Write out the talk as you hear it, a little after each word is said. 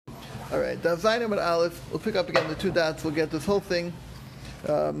All right, Daf Zayin Amud Aleph. We'll pick up again the two dots. We'll get this whole thing.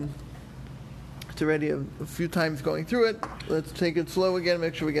 It's already a few times going through it. Let's take it slow again,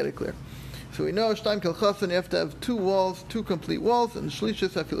 make sure we get it clear. So we know Shtaim Kel Chasan, you have to have two walls, two complete walls, and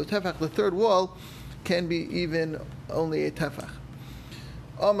Shlishis Afilu Tefach, the third wall, can be even only a Tefach.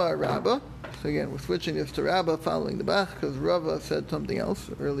 Amar Rabba. So again, we're switching this to Rabba, following the Bach, because Rava said something else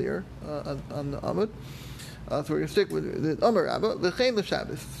earlier on the Amud. So we're going to stick with the Amar Rabba. V'chein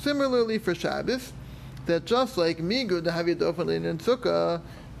l'Shabbos. Similarly for Shabbos, that just like Migu Dahavi Dofen and Sukkah,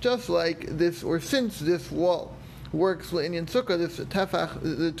 just like this, or since this wall works in Sukkah, this tefach,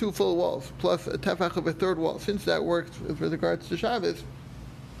 the two full walls, plus a tefach of a third wall, since that works with regards to Shabbos,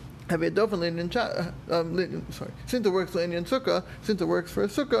 since it works in Sukkah, since it works for a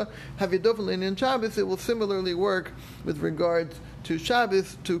Sukkah, in Shabbos, it will similarly work with regards to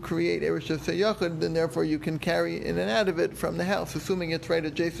Shabbos to create a Rosh Hashanah, and therefore you can carry in and out of it from the house, assuming it's right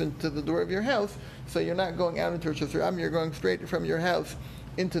adjacent to the door of your house, so you're not going out into Rosh Hashanah, you're going straight from your house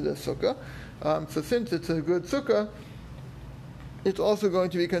into the Sukkah. So since it's a good Sukkah, it's also going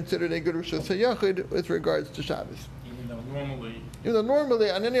to be considered a good Rosh Hashanah with regards to Shabbos. Even though normally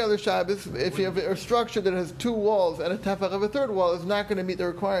on any other Shabbos, if you have a structure that has two walls and a tefach of a third wall, is not going to meet the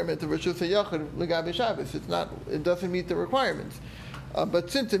requirement of Rosh Hashanah legabe Shabbos. It doesn't meet the requirements. But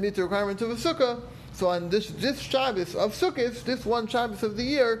since it meets the requirements of a Sukkah, so on this Shabbos of Sukkot, this one Shabbos of the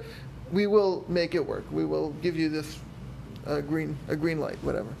year, we will make it work. We will give you this green light,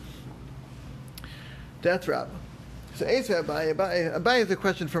 whatever. That's Rabbah. So Abai is a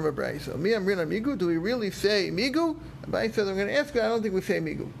question from Abai. So Mi Amrina Migu, do we really say Migu? Abai says, I'm going to ask you, I don't think we say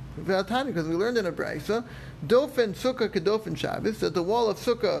Migu. Because we learned in Abai. So Dofen Sukkah Kedofen Shabbos, that the wall of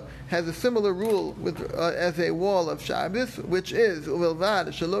Sukkah has a similar rule as a wall of Shabbos, which is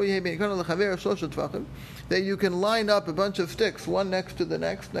that you can line up a bunch of sticks, one next to the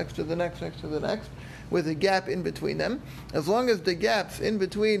next, next to the next, next to the next, with a gap in between them. As long as the gaps in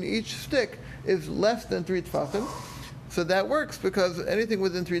between each stick is less than 3 tefachim, so that works, because anything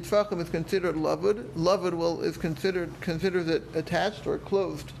within 3 tefachim is considered lavud. Lavud considers it attached or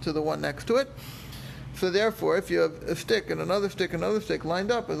closed to the one next to it. So therefore, if you have a stick and another stick and another stick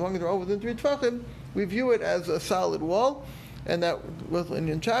lined up, as long as they're all within 3 tefachim, we view it as a solid wall, and that was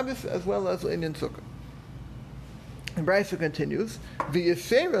in Shabbos as well as in Sukkah. And Brisa continues,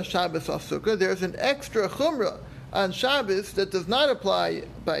 V'yisera Shabbos al Sukkah, there's an extra chumrah on Shabbos that does not apply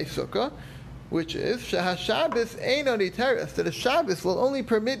by Sukkah, which is Shabbos ain't on teres, that a Shabbos will only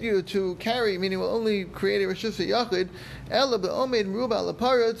permit you to carry, meaning will only create a Rosh Hashanah, ela be'omed meruba al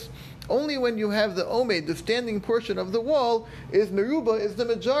aparutz, only when you have the omed, the standing portion of the wall, is meruba, is the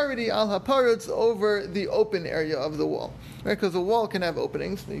majority al haparutz over the open area of the wall. Right? Because a wall can have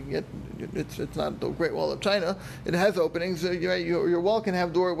openings. It's not the Great Wall of China. It has openings. Your wall can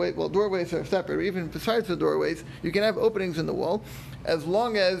have doorways. Well, doorways are separate. Even besides the doorways, you can have openings in the wall. As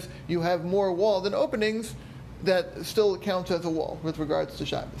long as you have more wall than openings, that still counts as a wall with regards to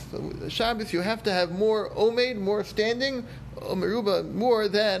Shabbos. So the Shabbos, you have to have more omed, more standing, meruba, more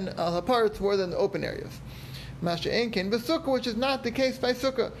than al-haparts, more than the open areas. Masha Enkin, but Sukkah, which is not the case by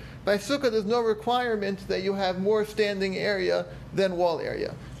Sukkah. By Sukkah, there's no requirement that you have more standing area than wall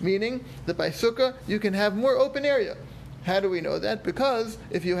area. Meaning that by Sukkah, you can have more open area. How do we know that? Because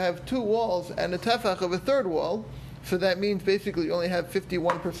if you have two walls and a tefach of a third wall, so that means basically you only have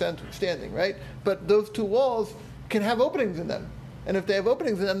 51% standing, right? But those two walls can have openings in them. And if they have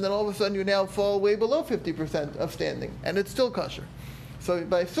openings in them, then all of a sudden you now fall way below 50% of standing. And it's still kosher. So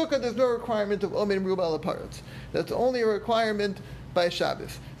by Sukkah, there's no requirement of Omed Meruba al Aparutz. That's only a requirement by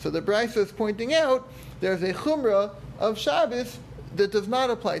Shabbos. So the Brisa is pointing out there's a chumrah of Shabbos that does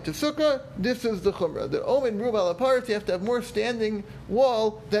not apply to Sukkah. This is the chumrah. The Omed Meruba al Aparutz, you have to have more standing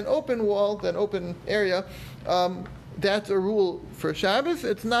wall, than open area. That's a rule for Shabbos.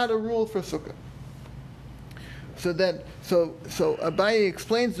 It's not a rule for Sukkah. So Abaye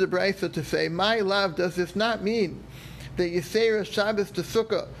explains the Brisa to say, my love, does this not mean that Yisera Shabbos to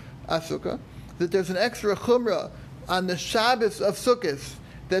Sukkah, Asukah, that there's an extra chumrah on the Shabbos of Sukkot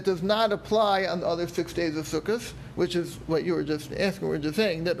that does not apply on the other 6 days of Sukkot, which is what you were just asking. We were just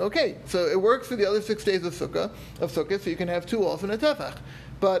saying that, okay, so it works for the other 6 days of Sukkot, so you can have two walls and a tefach.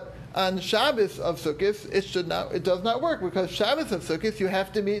 But on Shabbos of Sukkot, it does not work, because Shabbos of Sukkot, you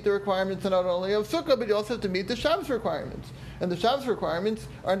have to meet the requirements not only of Sukkah, but you also have to meet the Shabbos requirements. And the Shabbos requirements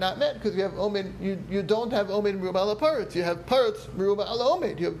are not met because you have omed. You don't have omed meruba al parutz. You have parutz meruba al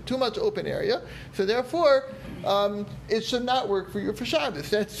omed. You have too much open area. So therefore, it should not work for you for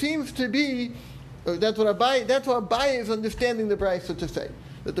Shabbos. That seems to be. That's what Abaye is understanding the Brisa to say.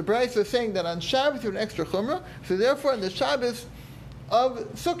 That the Brisa is saying that on Shabbos you have an extra chumrah. So therefore, on the Shabbos of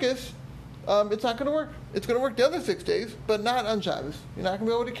Sukkot, it's not going to work. It's going to work the other 6 days, but not on Shabbos. You're not going to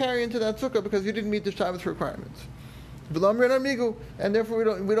be able to carry into that sukkah because you didn't meet the Shabbos requirements. And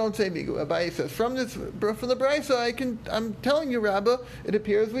therefore we don't say migu. Abaye says from the Brisa, I'm telling you, Rabbah, it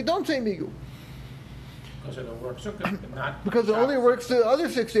appears we don't say migu. Because it'll work sukkah, but not because it Shabbos. only works the other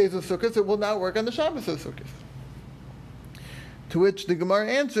 6 days of Sukkot, it will not work on the Shabbos of Sukkot. To which the Gemara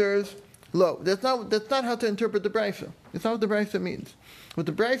answers, "Lo, that's not how to interpret the Brisa. That's not what the Brisa means. What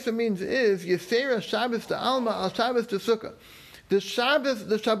the Brisa means is Yisera Shabbos to Alma al Shabbos to Sukkah. The Shabbos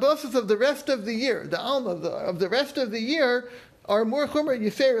of the rest of the year, the Alma of the rest of the year, are more Chumrah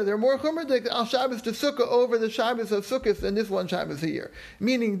Yisera. They're more Chumrah al Shabbos to Sukkah over the Shabbos of Sukkot than this one Shabbos a year.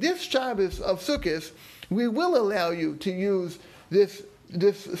 Meaning this Shabbos of Sukkot, we will allow you to use this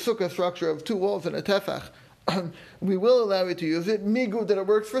Sukkah structure of 2 walls and a tefach. We will allow you to use it. Migu, that it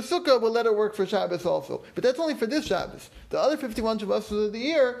works for Sukkah, we'll let it work for Shabbos also. But that's only for this Shabbos. The other 51 Shabbos of the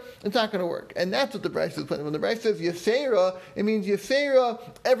year, it's not going to work. And that's what the Bryce is putting. When the Bryce says Yisera, it means Yisera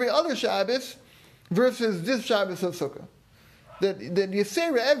every other Shabbos versus this Shabbos of Sukkah. That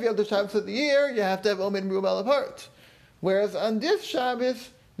Yisera every other Shabbos of the year, you have to have Omen Merubal apart. Whereas on this Shabbos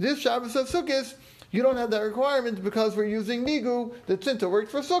of Sukkot, you don't have that requirement because we're using Migu, that since it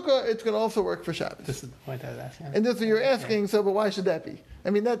worked for Sukkah, it's going to also work for Shabbos. This is the point I was asking. And that's what you're asking, so but why should that be? I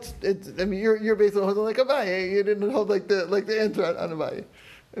mean, you're basically holding like Abaye. You didn't hold like the answer on Abaye.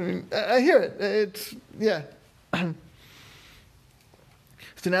 I mean, I hear it. It's, yeah.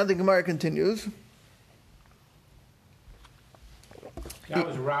 So now the Gemara continues. That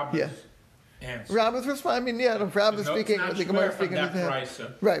was Rob's Yeah. answer. Rabba's response. I mean, Rabba's speaking. The Gemara speaking. From that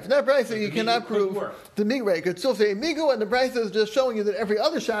Brisa. Right, from that Brisa, you the cannot Migu couldn't prove work. the Migu. You could still say Migu, and the Brisa is just showing you that every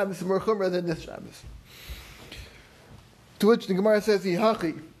other Shabbos is more Chumrah than this Shabbos. To which the Gemara says,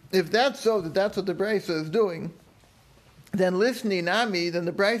 "Yihachi." If that's so, that's what the Brisa is doing, then listening Nami, then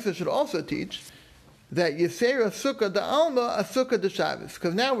the Brisa should also teach that Yisera Sukkah da Alma a Sukkah da Shabbos.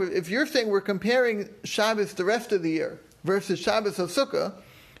 Because now, if you're saying we're comparing Shabbos the rest of the year versus Shabbos of Sukkah,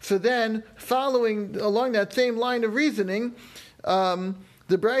 so then, following along that same line of reasoning, the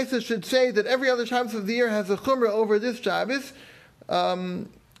Brisa should say that every other Shabbos of the year has a Chumrah over this Shabbos. The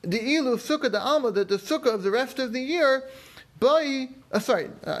Ilu Sukkah da Alma, that the Sukkah of the rest of the year, Sukkah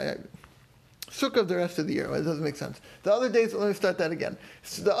of the rest of the year. Well, it doesn't make sense. The other days, let me start that again.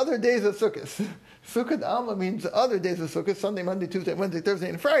 So the other days of Sukkot. Sukkot Alma means the other days of Sukkot, Sunday, Monday, Tuesday, Wednesday, Thursday,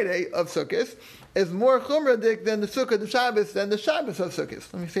 and Friday of Sukkot, is more chumradik than the Sukkot of Shabbos, than the Shabbos of Sukkot.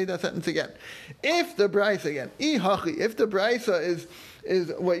 Let me say that sentence again. If the Brisa again, if the Brisa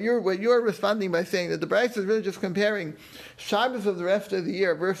is what you're responding by saying that the Brisa is really just comparing Shabbos of the rest of the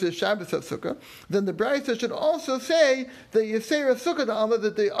year versus Shabbos of Sukkah, then the Brisa should also say that Yisera Sukkot Alma,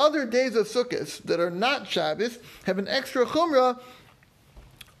 that the other days of Sukkot that are not Shabbos have an extra chumrah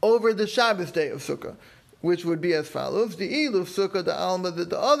over the Shabbos day of Sukkah, which would be as follows: the Ilu Sukkah the Alma,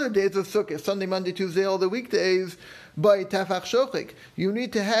 that the other days of Sukkah, Sunday, Monday, Tuesday, all the weekdays, by Tefach Shochik. You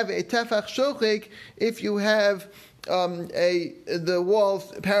need to have a Tefach Shochik if you have the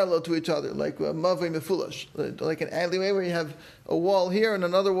walls parallel to each other, like a Mavei Mefulash, like an alleyway where you have a wall here and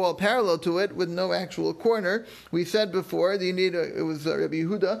another wall parallel to it with no actual corner. We said before that you need it was Rabbi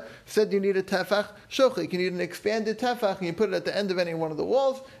Yehuda said you need a Tefach Shochik. You need an expanded Tefach, and you put it at the end of any one of the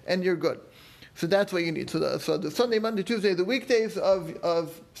walls, and you're good. So that's what you need. So the Sunday, Monday, Tuesday, the weekdays of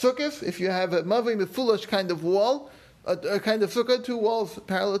Sukkot, if you have a Mavei Mefulash kind of wall, a kind of sukkah, 2 walls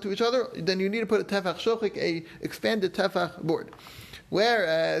parallel to each other, then you need to put a tefach shochik, a expanded tefach board.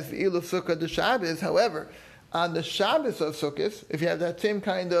 Whereas the ilu sukkah the Shabbos, however, on the Shabbos of Sukkot, if you have that same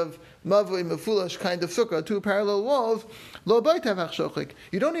kind of mavui mefulash kind of sukkah, 2 parallel walls, lo by tefach shochik.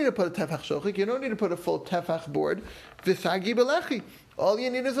 You don't need to put a tefach shochik. You don't need to put a full tefach board. V'sagi b'lechi. All you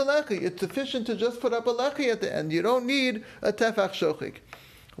need is a lechi. It's sufficient to just put up a lechi at the end. You don't need a tefach shochik.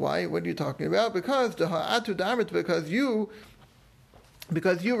 Why? What are you talking about? Because the ha'atu damrit, because you,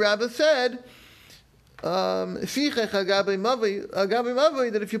 Rabbi said, that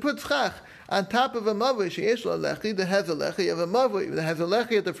if you put schach on top of a mavui sheyesh lo lechi, that has a lechi, you have a mavui that has a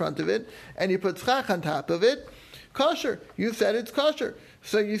lechi at the front of it, and you put schach on top of it, kosher. You said it's kosher.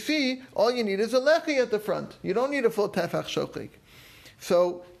 So you see, all you need is a lechi at the front. You don't need a full tefach shochik.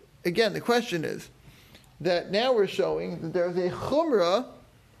 So again, the question is that now we're showing that there's a chumrah.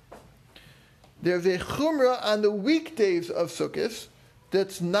 There's a chumrah on the weekdays of Sukkot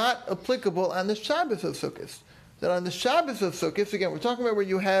that's not applicable on the Shabbos of Sukkot. That on the Shabbos of Sukkot, again, we're talking about where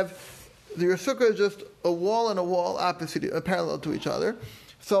you have your sukkah is just a wall and a wall opposite, parallel to each other.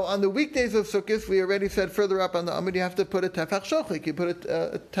 So on the weekdays of Sukkot, we already said further up on the Amud, you have to put a tefach shochik. You put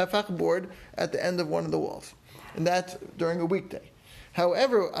a tefach board at the end of one of the walls, and that's during a weekday.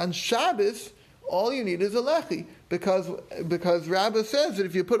 However, on Shabbos, all you need is a lechi, because Rabbah says that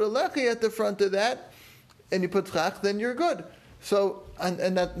if you put a lechi at the front of that, and you put tzchach, then you're good. So,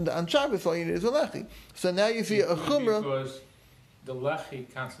 and that, on Shabbos, all you need is a lechi. So now you see a chumrah. Because the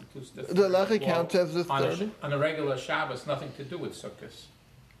lechi constitutes the third. The lechi wall. counts as the third. On a regular Shabbos, nothing to do with sukkahs.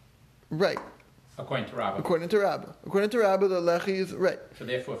 Right. According to Rabbah. According to Rabbah, the lechi is right. So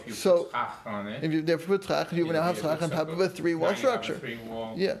therefore, if you So, put tzchach on it, If you therefore put tzchach, you would now have tzchach on top of a three-wall structure.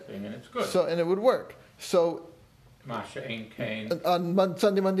 Three-wall Yeah. thing, and it's good. So, and it would work. So Masha ain't Cain. on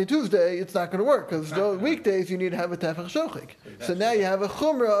Sunday, Monday, Tuesday, it's not going to work because It's not gonna weekdays you need to have a tefach shochik. So So now you have a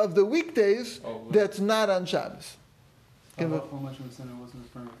chumrah of the weekdays Oh, that's not on Shabbos. Give it- Halacha Moshe Messina wasn't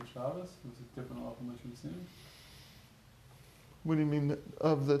referring to Shabbos? Was it different Halacha Moshe Messina? What do you mean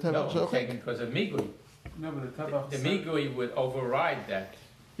of the No, tefach it's shochik? taken because of Migui. No, but the Tefach The Migui would override that.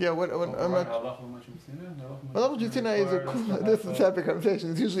 Yeah, what I'm not. Halacha Moshe Messina? Well, Justina is this is a separate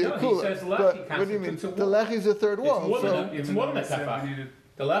conversation. It's usually No, a he cooler. says lechi But what do you mean? constitutes a The wall. lechi is the third wall. more than So a- It's more than a tefach.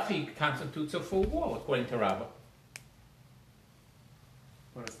 The lechi constitutes a full wall, according to Rabbah.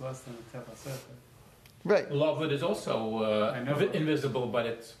 But it's less than a Tefach Sefer. right. Lovud is also I know. invisible, but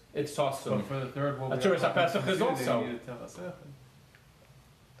it's awesome. But for the third wall, A Tzuras HaPesach is also- They need a Tefach Sefer.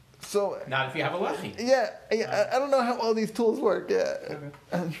 So Not if you have a lechi. yeah, I don't know how all these tools work. Yeah. Okay.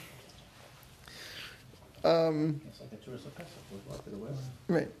 It's like a Tzuras HaPesach with what to the west.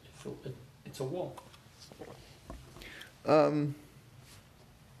 Right. It's a wall.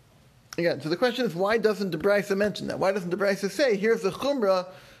 Again, so the question is, why doesn't the Brisa mention that? Why doesn't the Brisa say, here's the chumrah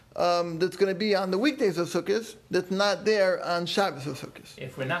that's going to be on the weekdays of Sukkot that's not there on Shabbos of Sukkot?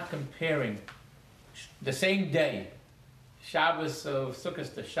 If we're not comparing the same day, Shabbos of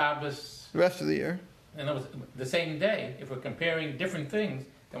Sukkot to Shabbos, The rest of the year. in other words, the same day, if we're comparing different things,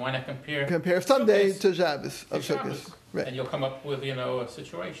 then why not compare Compare Sunday Sukkot to Shabbos to of Sukkot. Shabbos? Right. And you'll come up with, a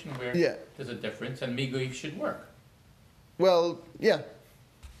situation where Yeah. there's a difference, and Migui should work. Well, yeah,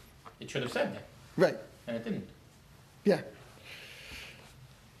 It should have said that, right. and it didn't. Yeah.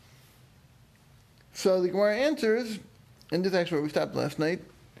 So the Gemara answers, and this is actually where we stopped last night.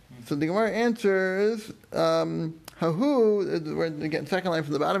 So the Gemara answers, Hahu, again, second line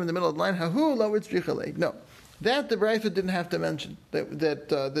from the bottom, in the middle of the line, Hahu lo itzrichalei. No. That the Brisa didn't have to mention, that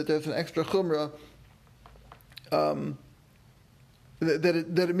there's an extra chumrah,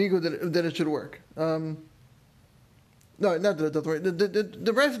 that it should work. No, not that it doesn't work.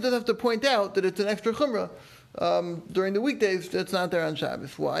 The Brisa doesn't have to point out that it's an extra chumrah during the weekdays that's not there on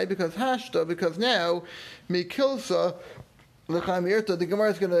Shabbos. Why? Because now, mikilsa l'chamirta, the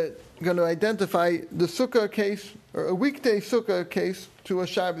Gemara is going to identify the sukkah case, or a weekday sukkah case, to a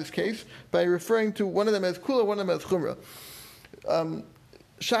Shabbos case, by referring to one of them as kula, one of them as chumrah.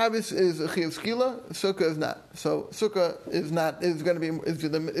 Shabbos is a chiyuv skila, sukkah is not. So sukkah is going to be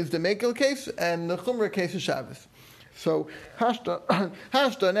the mekel case, and the chumrah case is Shabbos. So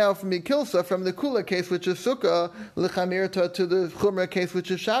hashta now from Mikilsa, from the kula case which is sukkah lechamirta to the chumrah case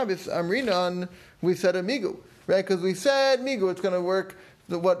which is Shabbos amrinon, we said a migu, right? Because we said migu, it's going to work.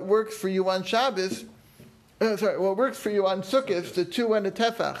 What works for you on Shabbos, what works for you on Sukkot, the two and the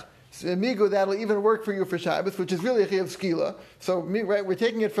tefach. So, migu, that'll even work for you for Shabbos, which is really a chiyuv skila. So right, we're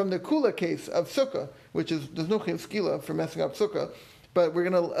taking it from the kula case of sukkah, which is there's no chiyuv skila for messing up sukkah. But we're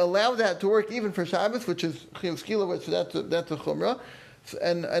going to allow that to work even for Shabbos, which is chiyuv skila, which that's a chumrah.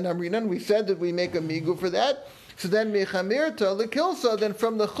 And amrinan, we said that we make a migu for that. So then mechamirta lekilsa, then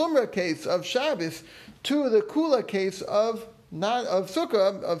from the chumrah case of Shabbos to the kula case of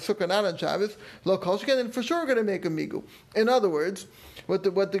sukkah not on Shabbos, lo kol sheken, then for sure we're going to make a migu. In other words, what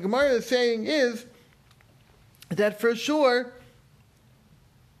the Gemara is saying is that for sure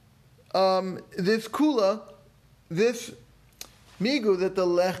this kula, this migu, that the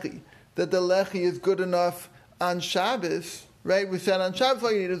lechi is good enough on Shabbos, right? We said on Shabbos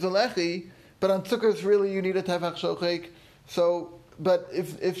all you need is a lechi, but on Sukkot really you need a tefach shochek. So, but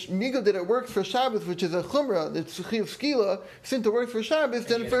if migu that it works for Shabbos, which is a chumrah, it's chiyuv skila, since it works for Shabbos,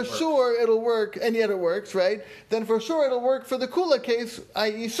 then for sure it'll work, and yet it works, right? Then for sure it'll work for the kula case,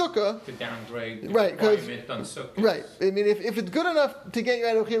 i.e. sukkah. To downgrade the Right, 'cause- requirement on Sukkot. Right. I mean, if it's good enough to get you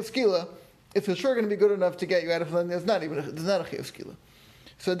out of chiyuv skila, it's for sure going to be good enough to get you out of something that's not even there's not a chiyuv skila.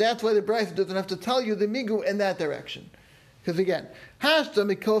 So that's why the Brisa doesn't have to tell you the migu in that direction, because again, hashta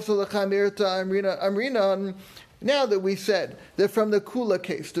mikosa lechamirta amrina. Now that we said that from the kula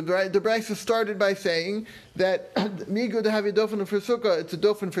case, the Brisa started by saying that migu to have a dofen for sukkah, it's a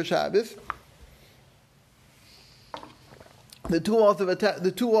dofen for Shabbos. The two walls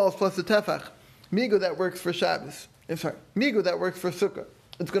plus the tefach, migu that works for Shabbos. Migu that works for sukkah.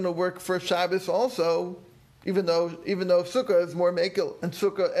 It's going to work for Shabbos also, even though Sukkah is more Mekel and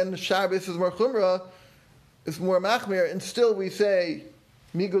Sukkah and Shabbos is more Chumrah, is more Machmir, and still we say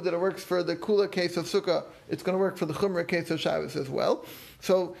Migu that it works for the Kula case of Sukkah, it's going to work for the Chumrah case of Shabbos as well.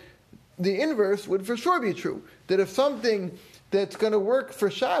 So the inverse would for sure be true, that if something that's going to work for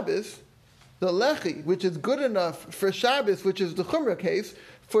Shabbos, the Lechi, which is good enough for Shabbos, which is the Chumrah case,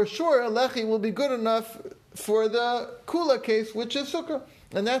 for sure a Lechi will be good enough for the Kula case, which is Sukkah.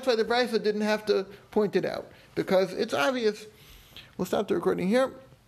 And that's why the Brisa didn't have to point it out, because it's obvious. We'll stop the recording here.